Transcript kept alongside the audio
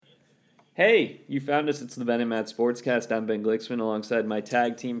Hey, you found us. It's the Ben and Matt Sportscast. I'm Ben Glicksman alongside my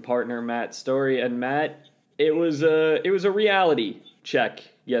tag team partner Matt Story. And Matt, it was a reality check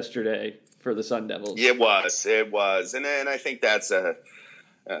yesterday for the Sun Devils. It was, and I think that's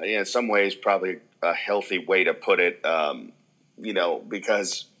in some ways probably a healthy way to put it.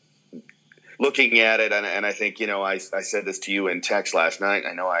 Because looking at it, and I think I said this to you in text last night.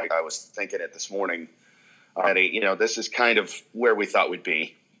 I know I was thinking it this morning already. This is kind of where we thought we'd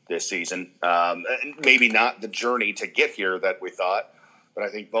be this season. Maybe not the journey to get here that we thought, but I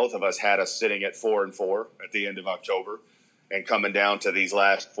think both of us had us sitting at 4-4 at the end of October and coming down to these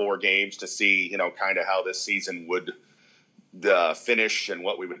last four games to see, kind of how this season would finish and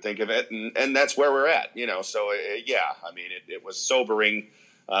what we would think of it. And that's where we're at, So, it was sobering,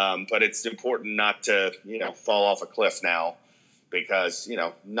 but it's important not to, fall off a cliff now because,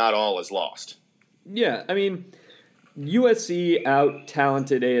 not all is lost. Yeah, I mean, USC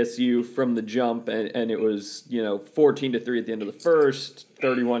out-talented ASU from the jump, and it was 14-3 at the end of the first,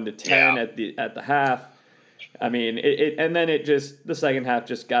 31-10 at the half. I mean, and then the second half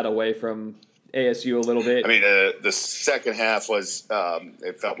just got away from ASU a little bit. I mean, the second half was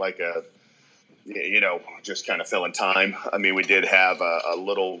it felt like just kind of filling time. I mean, we did have a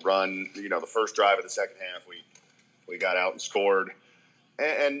little run. The first drive of the second half, we got out and scored.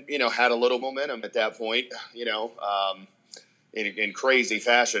 And had a little momentum at that point, in crazy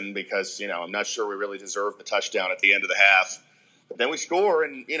fashion because, I'm not sure we really deserved the touchdown at the end of the half. But then we score,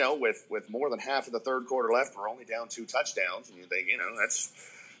 and, with more than half of the third quarter left, we're only down 2 touchdowns. And you think,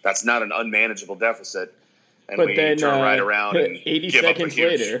 that's not an unmanageable deficit. And but we then, turn right around and 80 give seconds up a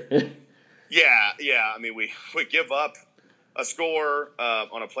huge, later. Yeah. I mean, we give up a score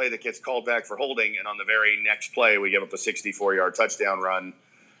on a play that gets called back for holding, and on the very next play, we give up a 64-yard touchdown run,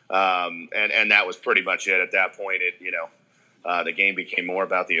 and that was pretty much it. At that point, the game became more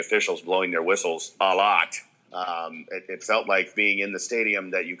about the officials blowing their whistles a lot. It felt like being in the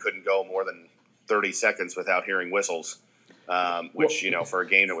stadium that you couldn't go more than 30 seconds without hearing whistles, which, for a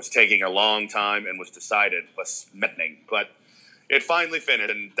game that was taking a long time and was decided was maddening. But it finally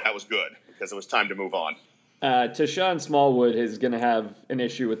finished, and that was good because it was time to move on. Tashawn Smallwood is going to have an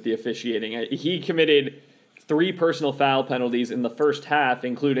issue with the officiating. He committed 3 personal foul penalties in the first half,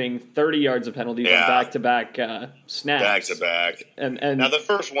 including 30 yards of penalties on back-to-back snaps. Back-to-back. And now the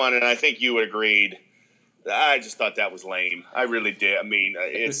first one, and I think you agreed, I just thought that was lame. I really did. I mean,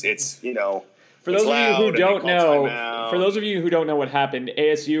 it's For those of you who don't know what happened,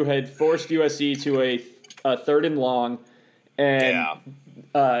 ASU had forced USC to a third and long, and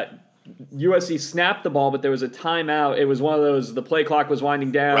USC snapped the ball, but there was a timeout. It was one of those, the play clock was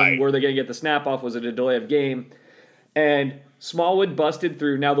winding down. Right. Were they going to get the snap off? Was it a delay of game? And Smallwood busted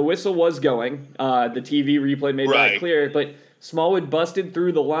through. Now, the whistle was going. The TV replay made that clear. But Smallwood busted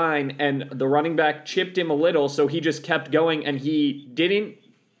through the line, and the running back chipped him a little, so he just kept going, and he didn't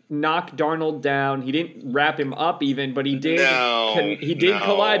knock Darnold down. He didn't wrap him up even, but he did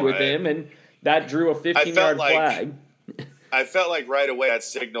collide with him, and that drew a 15-yard flag. I felt like right away that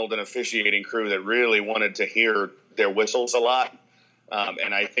signaled an officiating crew that really wanted to hear their whistles a lot,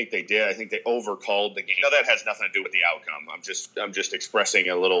 and I think they did. I think they overcalled the game. Now, that has nothing to do with the outcome. I'm just expressing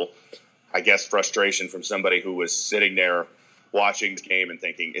a little, I guess, frustration from somebody who was sitting there watching the game and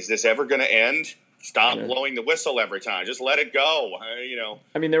thinking, "Is this ever going to end? Stop blowing the whistle every time. Just let it go."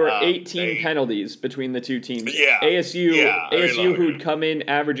 I mean, there were 18 penalties between the two teams. Yeah. ASU, who'd come in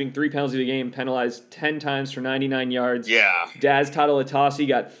averaging 3 penalties a game, penalized 10 times for 99 yards. Yeah. Daz Tatalatasi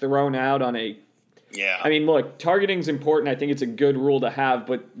got thrown out on a... Yeah. I mean, look, targeting's important. I think it's a good rule to have,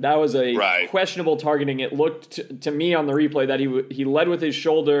 but that was a questionable targeting. It looked to me on the replay that he led with his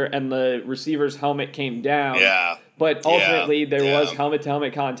shoulder and the receiver's helmet came down. Yeah. But ultimately, there was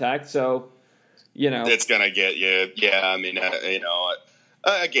helmet-to-helmet contact, so... It's going to get you. Yeah, I mean,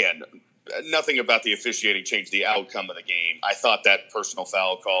 again, nothing about the officiating changed the outcome of the game. I thought that personal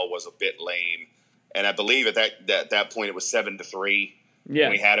foul call was a bit lame, and I believe at that point it was 7-3. Yeah,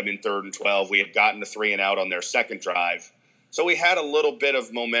 we had them in 3rd and 12. We had gotten to 3 and out on their second drive, so we had a little bit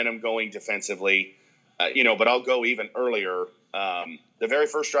of momentum going defensively. But I'll go even earlier. The very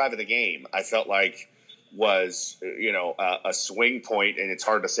first drive of the game, I felt like was, a swing point, and it's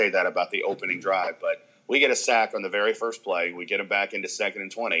hard to say that about the opening drive, but we get a sack on the very first play. We get them back into 2nd and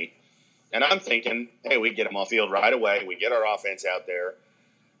 20, and I'm thinking, hey, we get them off field right away. We get our offense out there,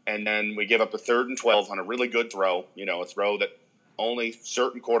 and then we give up a 3rd and 12 on a really good throw, a throw that only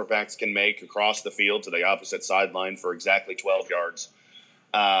certain quarterbacks can make across the field to the opposite sideline for exactly 12 yards.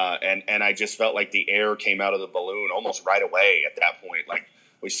 And I just felt like the air came out of the balloon almost right away at that point. Like,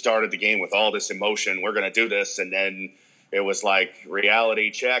 we started the game with all this emotion. We're going to do this. And then, it was like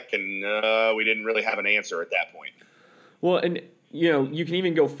reality check, and we didn't really have an answer at that point. Well, and you can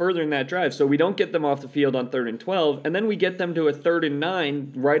even go further in that drive. So we don't get them off the field on 3rd and 12, and then we get them to a 3rd and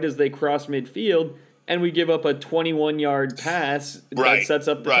 9 right as they cross midfield, and we give up a 21-yard pass that sets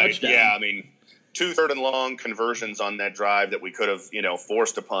up the touchdown. Yeah, I mean, 2 third and long conversions on that drive that we could have,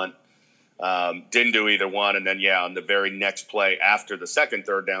 forced a punt. Didn't do either one, and then on the very next play after the second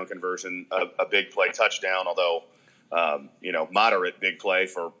 3rd down conversion, a big play touchdown. Although, moderate big play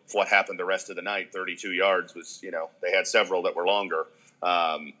for what happened the rest of the night. 32 yards was, they had several that were longer. But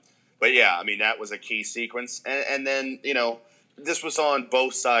I mean that was a key sequence, and then this was on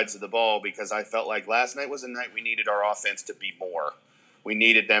both sides of the ball because I felt like last night was a night we needed our offense to be more. We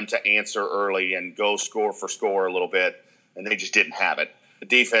needed them to answer early and go score for score a little bit, and they just didn't have it. The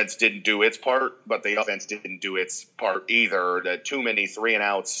defense didn't do its part, but the offense didn't do its part either. The too many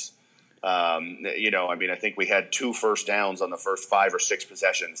 3-and-outs. I mean, I think we had 2 first downs on the first 5 or 6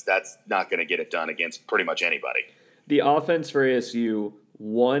 possessions. That's not going to get it done against pretty much anybody. The offense for ASU,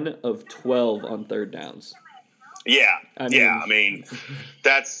 1 of 12 on 3rd downs. Yeah, I mean,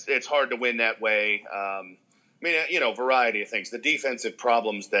 it's hard to win that way. Variety of things. The defensive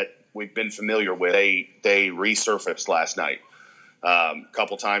problems that we've been familiar with, they resurfaced last night.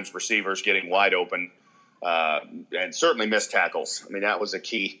 Couple times receivers getting wide open, and certainly missed tackles. I mean, that was a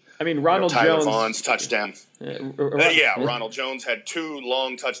key. I mean, Ronald Tyler Jones. Vaughn's touchdown. Ronald Jones had 2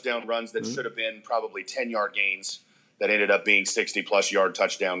 long touchdown runs that should have been probably 10-yard gains that ended up being 60-plus yard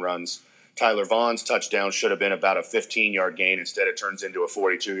touchdown runs. Tyler Vaughn's touchdown should have been about a 15-yard gain. Instead, it turns into a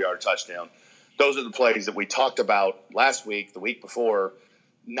 42-yard touchdown. Those are the plays that we talked about last week, the week before,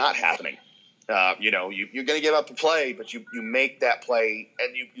 not happening. You're going to give up a play, but you make that play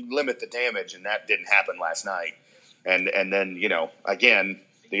and you limit the damage, and that didn't happen last night. And then, again,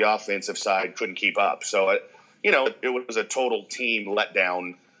 the offensive side couldn't keep up. So, it was a total team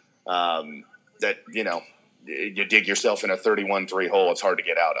letdown that, you dig yourself in a 31-3 hole. It's hard to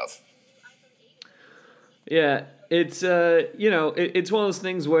get out of. Yeah, it's, it's one of those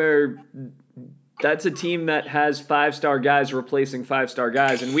things where that's a team that has 5-star guys replacing 5-star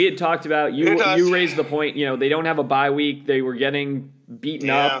guys. And we had talked about, you raised the point, they don't have a bye week. They were getting beaten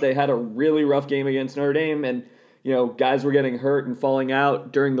up. They had a really rough game against Notre Dame, and, guys were getting hurt and falling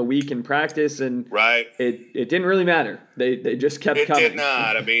out during the week in practice. And it didn't really matter. They just kept coming. It did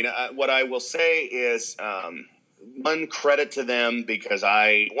not. I mean, what I will say is one credit to them because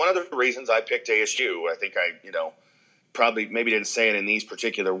one of the reasons I picked ASU, I think probably maybe didn't say it in these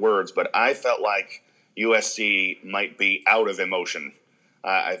particular words, but I felt like USC might be out of emotion.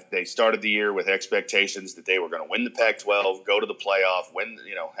 They started the year with expectations that they were going to win the Pac-12, go to the playoff, win,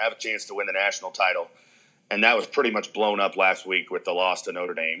 have a chance to win the national title, and that was pretty much blown up last week with the loss to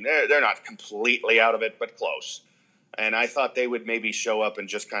Notre Dame. They're not completely out of it, but close. And I thought they would maybe show up and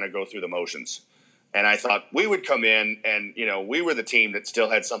just kind of go through the motions. And I thought we would come in and, we were the team that still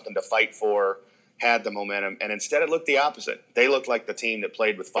had something to fight for, had the momentum, and instead it looked the opposite. They looked like the team that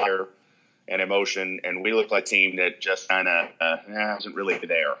played with fire and emotion, and we looked like a team that just kind of wasn't really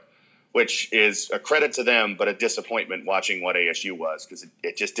there, which is a credit to them, but a disappointment watching what ASU was because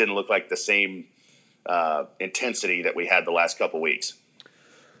it just didn't look like the same intensity that we had the last couple weeks.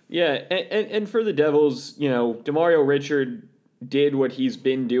 Yeah, and for the Devils, Demario Richard did what he's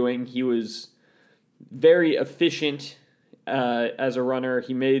been doing. He was very efficient as a runner.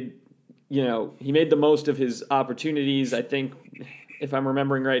 He made the most of his opportunities. I think, if I'm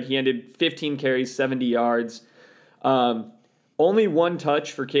remembering right, he ended 15 carries, 70 yards. Only 1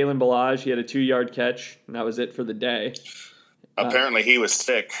 touch for Kalen Ballage. He had a 2-yard catch, and that was it for the day. Apparently he was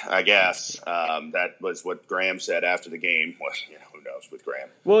sick, I guess. That was what Graham said after the game. Well, who knows with Graham.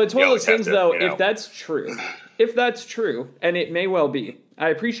 Well, it's one of those things, though, if that's true, and it may well be, I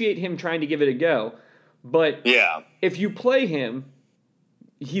appreciate him trying to give it a go, but if you play him,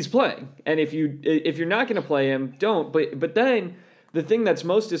 he's playing. And if you're not going to play him, don't. But then the thing that's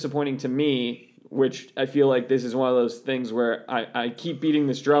most disappointing to me, which I feel like this is one of those things where I keep beating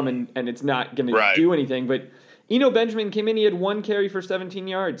this drum and it's not going to do anything, but Eno Benjamin came in, he had 1 carry for 17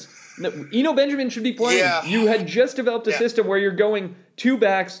 yards. Eno Benjamin should be playing. Yeah. You had just developed a system where you're going 2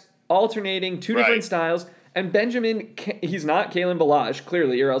 backs, alternating 2 different styles, and Benjamin, he's not Kalen Ballage,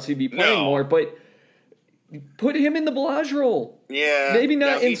 clearly, or else he'd be playing more, but put him in the Ballage role. Yeah. Maybe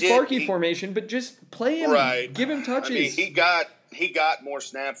not in Sparky formation, but just play him. Right. Give him touches. I mean, he got more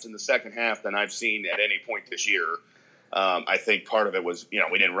snaps in the second half than I've seen at any point this year. I think part of it was,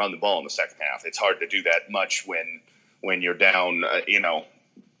 we didn't run the ball in the second half. It's hard to do that much when you're down,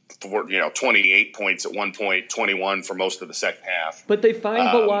 28 points at one point, 21 for most of the second half. But they find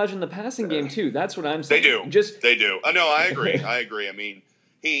Balaj in the passing game too. That's what I'm saying. They do. No, I agree. I mean,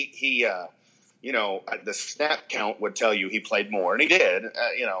 he the snap count would tell you he played more, and he did.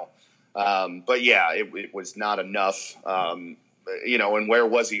 But yeah, it was not enough. And where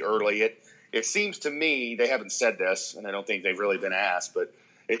was he early? It seems to me, they haven't said this, and I don't think they've really been asked, but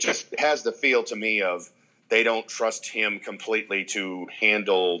it just has the feel to me of they don't trust him completely to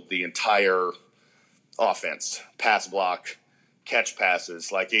handle the entire offense, pass block, catch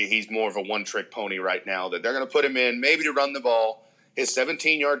passes. Like he's more of a one-trick pony right now that they're going to put him in maybe to run the ball. His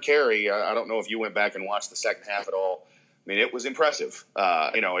 17-yard carry, I don't know if you went back and watched the second half at all. I mean, it was impressive.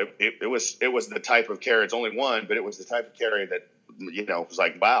 It was the type of carry. It's only one, but it was the type of carry that, was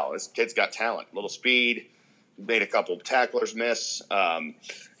like, wow, this kid's got talent, a little speed, made a couple of tacklers miss.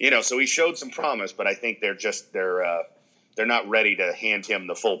 So he showed some promise, but I think they're not ready to hand him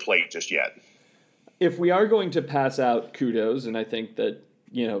the full plate just yet. If we are going to pass out kudos, and I think that,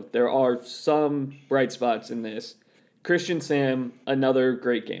 there are some bright spots in this, Christian Sam, another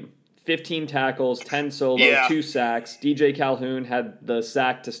great game. 15 tackles, 10 solo, 2 sacks. DJ Calhoun had the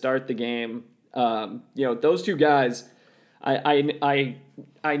sack to start the game. Those two guys, I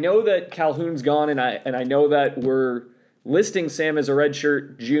know that Calhoun's gone, and I know that we're listing Sam as a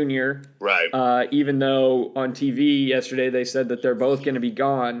redshirt junior. Right. Even though on TV yesterday they said that they're both going to be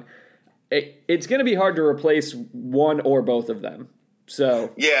gone. It's going to be hard to replace one or both of them.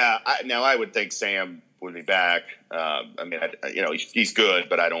 So yeah, I would think Sam would be back. He's good,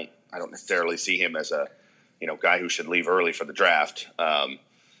 but I don't necessarily see him as a guy who should leave early for the draft.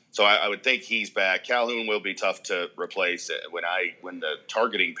 So I would think he's back. Calhoun will be tough to replace. When the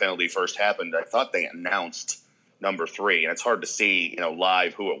targeting penalty first happened, I thought they announced number 3, and it's hard to see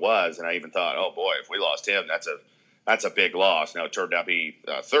live who it was. And I even thought, oh boy, if we lost him, that's a big loss. Now it turned out to be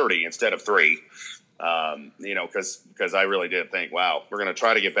 30 instead of 3. Because I really did think, wow, we're going to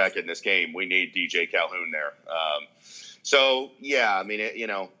try to get back in this game. We need DJ Calhoun there. So yeah, I mean,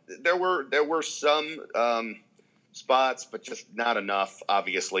 there were some spots, but just not enough,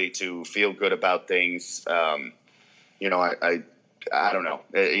 obviously, to feel good about things. I don't know.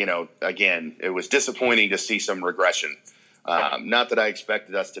 Again, it was disappointing to see some regression. Not that I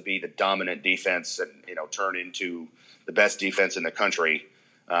expected us to be the dominant defense and turn into the best defense in the country.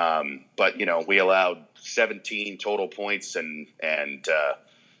 But we allowed 17 total points and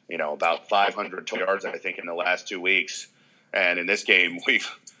about 500 total yards, I think, in the last 2 weeks. And in this game,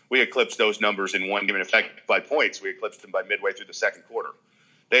 we eclipsed those numbers in one game. In fact, by points, we eclipsed them by midway through the second quarter.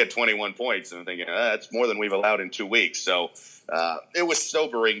 They had 21 points, and I'm thinking, that's more than we've allowed in 2 weeks. So it was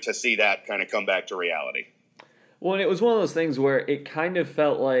sobering to see that kind of come back to reality. Well, and it was one of those things where it kind of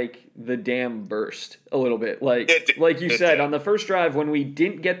felt like the dam burst a little bit. Like you said, on the first drive when we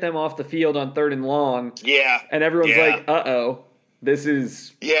didn't get them off the field on 3rd and long. Yeah. And everyone's like, uh-oh, this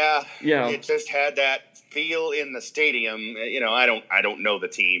is. Yeah. It just had that feel in the stadium. I don't know the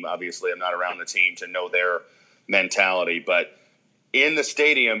team. Obviously, I'm not around the team to know their mentality. But in the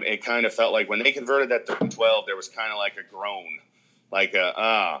stadium, it kind of felt like when they converted that 3rd and 12, there was kind of like a groan. Like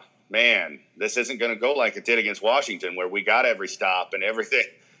man, this isn't going to go like it did against Washington, where we got every stop and everything,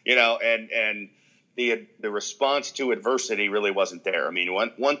 and the response to adversity really wasn't there. I mean,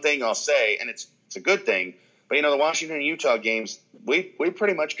 one thing I'll say, and it's a good thing, but the Washington and Utah games, we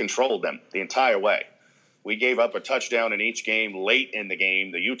pretty much controlled them the entire way. We gave up a touchdown in each game late in the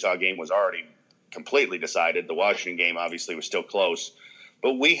game. The Utah game was already completely decided. The Washington game obviously was still close,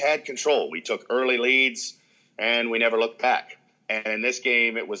 but we had control. We took early leads and we never looked back. And in this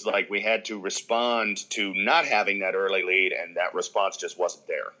game, it was like we had to respond to not having that early lead, and that response just wasn't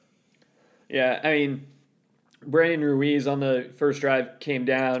there. Yeah, I mean, Brandon Ruiz on the first drive came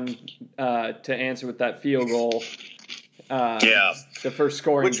down to answer with that field goal. The first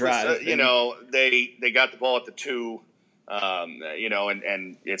scoring drive. They got the ball at the 2,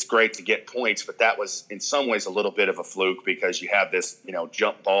 and it's great to get points, but that was in some ways a little bit of a fluke because you have this,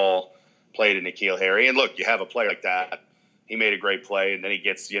 jump ball played to N'Keal Harry. And look, you have a player like that. He made a great play, and then he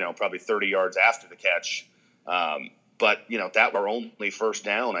gets, probably 30 yards after the catch. But that were only first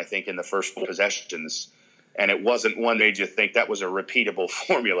down, I think, in the first 4 possessions. And it wasn't one that made you think that was a repeatable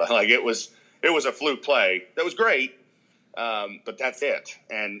formula. Like it was a fluke play. That was great. But that's it.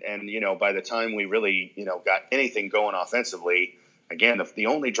 And by the time we really, got anything going offensively, again, the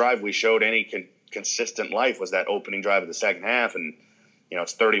only drive we showed any consistent life was that opening drive of the second half. And,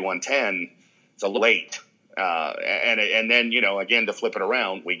 it's 31-10. It's a little late. And then, again, to flip it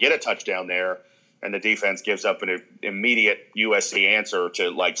around, we get a touchdown there, and the defense gives up an immediate USC answer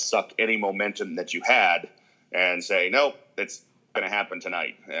to, suck any momentum that you had and say, nope, going to happen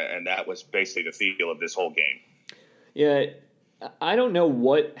tonight. And that was basically the feel of this whole game. Yeah, I don't know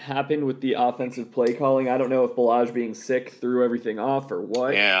what happened with the offensive play calling. I don't know if Balaj being sick threw everything off or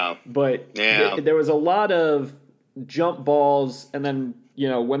what. Yeah. But there was a lot of jump balls, and then,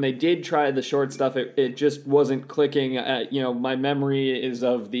 when they did try the short stuff, it just wasn't clicking. My memory is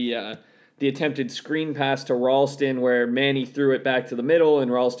of the attempted screen pass to Ralston where Manny threw it back to the middle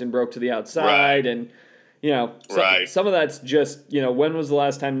and Ralston broke to the outside. Right. And, some of that's just, when was the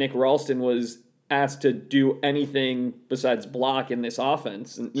last time Nick Ralston was asked to do anything besides block in this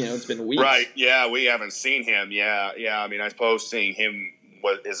offense? And, it's been weeks. Right, yeah, we haven't seen him. Yeah. I mean, I suppose seeing him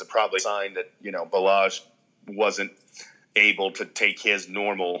is probably a sign that, Balaj wasn't able to take his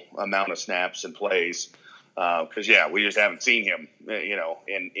normal amount of snaps and plays. Because, we just haven't seen him,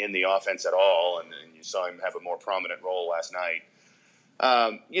 in the offense at all. And you saw him have a more prominent role last night.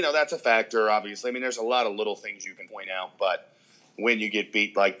 That's a factor, obviously. I mean, there's a lot of little things you can point out, but when you get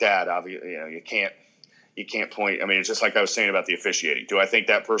beat like that, obviously, you can't point. I mean, it's just like I was saying about the officiating. Do I think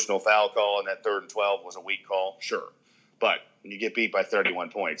that personal foul call in that 3rd and 12 was a weak call? Sure. But when you get beat by 31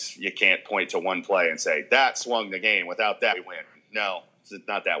 points, you can't point to one play and say, that swung the game. Without that, we win. No, it's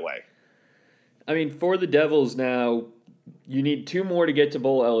not that way. I mean, for the Devils now, you need 2 more to get to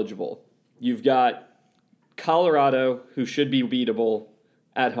bowl eligible. You've got Colorado, who should be beatable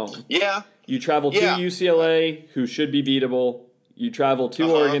at home. Yeah. You travel to UCLA, who should be beatable. You travel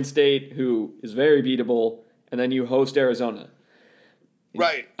to Oregon State, who is very beatable, and then you host Arizona.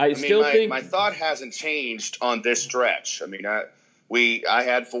 Right. I still think my thought hasn't changed on this stretch. I mean, I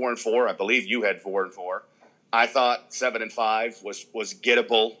had 4-4. I believe you had 4-4. I thought 7-5 was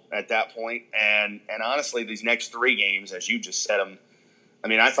gettable at that point. And honestly, these next 3 games, as you just said them, I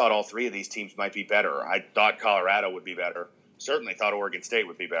mean, I thought all 3 of these teams might be better. I thought Colorado would be better. Certainly thought Oregon State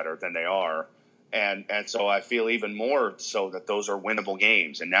would be better than they are. And so I feel even more so that those are winnable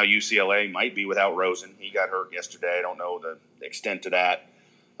games. And now UCLA might be without Rosen. He got hurt yesterday. I don't know the extent of that.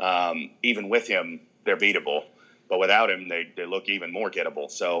 Even with him, they're beatable. But without him, they look even more gettable.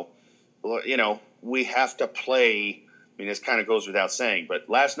 So, we have to play. I mean, this kind of goes without saying. But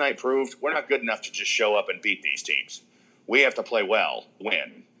last night proved we're not good enough to just show up and beat these teams. We have to play well,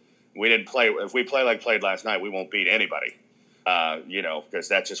 win. We didn't play. If we play like played last night, we won't beat anybody. Because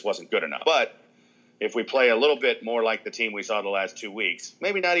that just wasn't good enough. But if we play a little bit more like the team we saw the last 2 weeks,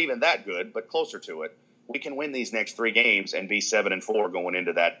 maybe not even that good, but closer to it, we can win these next 3 games and be 7-4 going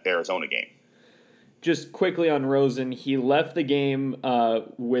into that Arizona game. Just quickly on Rosen, he left the game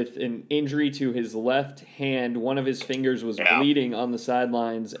with an injury to his left hand. One of his fingers was bleeding on the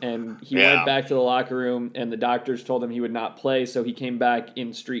sidelines, and he went back to the locker room, and the doctors told him he would not play, so he came back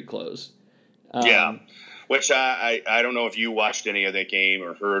in street clothes. Which I don't know if you watched any of that game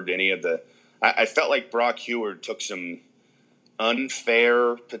or heard any of the – I felt like Brock Heward took some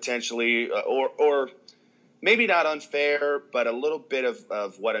unfair potentially or maybe not unfair, but a little bit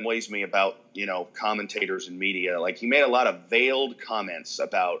of what annoys me about, commentators and media. Like he made a lot of veiled comments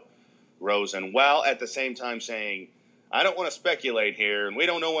about Rosen while at the same time saying, I don't want to speculate here and we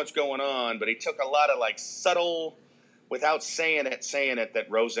don't know what's going on, but he took a lot of like subtle – without saying it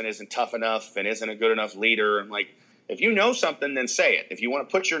that Rosen isn't tough enough and isn't a good enough leader. And like, if you know something, then say it. If you want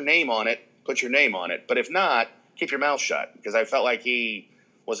to put your name on it, put your name on it. But if not, keep your mouth shut. Because I felt like he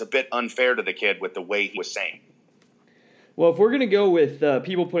was a bit unfair to the kid with the way he was saying. Well, if we're going to go with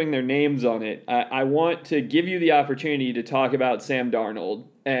people putting their names on it, I want to give you the opportunity to talk about Sam Darnold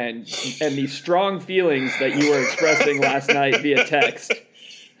and the strong feelings that you were expressing last night via text.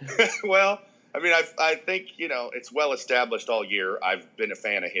 Well, I mean, I think, it's well established all year. I've been a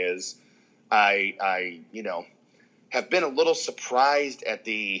fan of his. I have been a little surprised at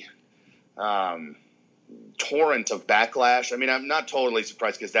the torrent of backlash. I mean, I'm not totally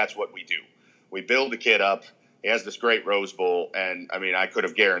surprised because that's what we do. We build a kid up. He has this great Rose Bowl. And, I mean, I could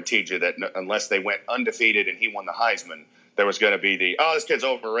have guaranteed you that unless they went undefeated and he won the Heisman, there was going to be this kid's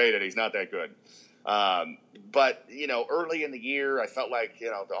overrated. He's not that good. But, early in the year, I felt like,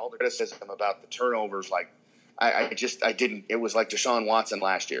 all the criticism about the turnovers, like, I didn't, it was like Deshaun Watson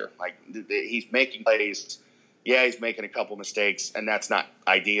last year. Like, he's making plays. Yeah, he's making a couple mistakes, and that's not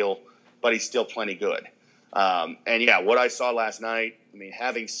ideal, but he's still plenty good. What I saw last night, I mean,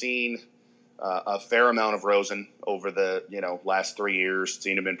 having seen a fair amount of Rosen over the, last 3 years,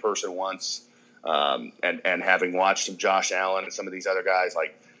 seen him in person once, and having watched some Josh Allen and some of these other guys,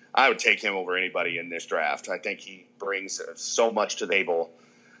 like, I would take him over anybody in this draft. I think he brings so much to the table.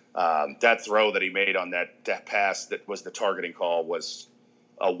 That throw that he made on that pass that was the targeting call was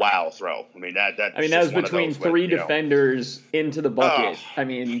a wow throw. I mean, that was between three defenders into the bucket.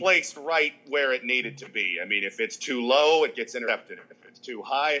 Placed right where it needed to be. I mean, if it's too low, it gets intercepted. If it's too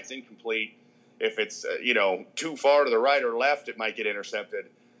high, it's incomplete. If it's too far to the right or left, it might get intercepted.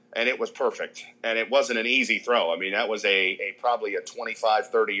 And it was perfect. And it wasn't an easy throw. I mean, that was a probably a 25,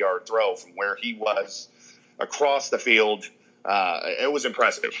 30-yard throw from where he was across the field. It was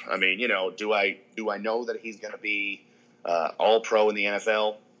impressive. I mean, do I know that he's going to be all-pro in the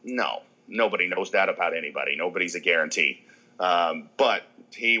NFL? No. Nobody knows that about anybody. Nobody's a guarantee. But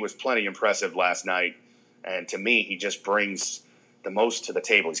he was plenty impressive last night. And to me, he just brings the most to the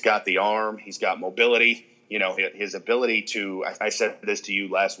table. He's got the arm. He's got mobility. His ability to – I said this to you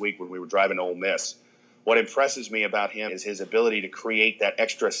last week when we were driving to Ole Miss. What impresses me about him is his ability to create that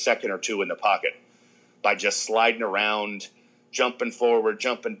extra second or two in the pocket by just sliding around, jumping forward,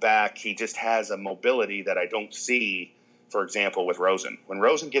 jumping back. He just has a mobility that I don't see, for example, with Rosen. When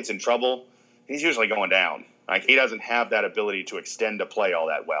Rosen gets in trouble, he's usually going down. Like, he doesn't have that ability to extend a play all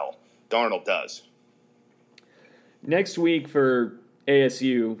that well. Darnold does. Next week for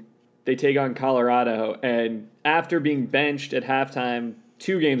ASU, they take on Colorado, and after being benched at halftime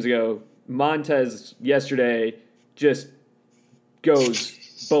 2 games ago, Montez yesterday just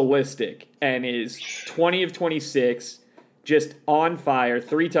goes ballistic and is 20 of 26, just on fire,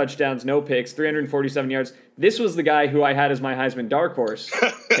 3 touchdowns, no picks, 347 yards. This was the guy who I had as my Heisman dark horse.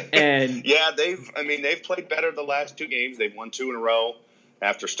 And yeah, they've played better the last 2 games. They've won 2 in a row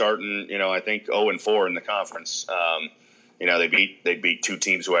after starting, I think 0-4 in the conference. They beat 2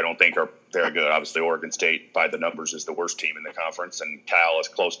 teams who I don't think are very good. Obviously, Oregon State, by the numbers, is the worst team in the conference, and Cal is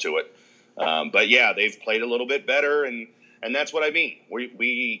close to it. But yeah, they've played a little bit better, and that's what I mean.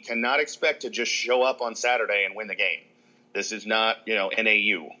 We cannot expect to just show up on Saturday and win the game. This is not,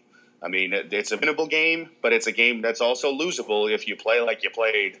 NAU. I mean, it's a winnable game, but it's a game that's also losable if you play like you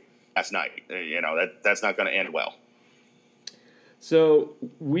played last night. That's not going to end well. So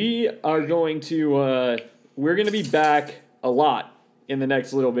we are going to we're going to be back a lot in the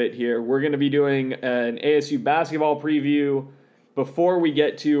next little bit here. We're going to be doing an ASU basketball preview before we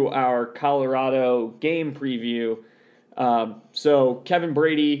get to our Colorado game preview. So Kevin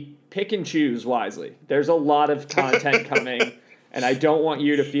Brady, pick and choose wisely. There's a lot of content coming, and I don't want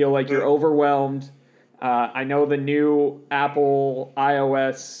you to feel like you're overwhelmed. I know the new Apple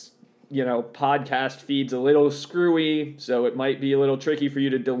iOS podcast feed's a little screwy, so it might be a little tricky for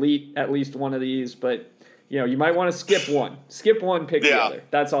you to delete at least one of these, but you might want to skip one. Skip one, pick the other.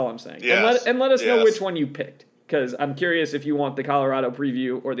 That's all I'm saying. Yes. And let us know which one you picked, because I'm curious if you want the Colorado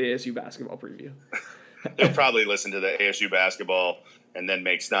preview or the ASU basketball preview. He'll probably listen to the ASU basketball and then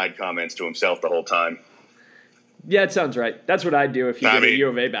make snide comments to himself the whole time. Yeah, it sounds right. That's what I'd do if you did a U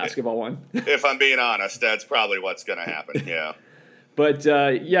of A basketball one. If I'm being honest, that's probably what's going to happen, yeah. But,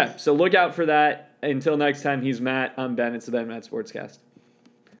 so look out for that. Until next time, he's Matt. I'm Ben. It's the Ben Matt Sportscast.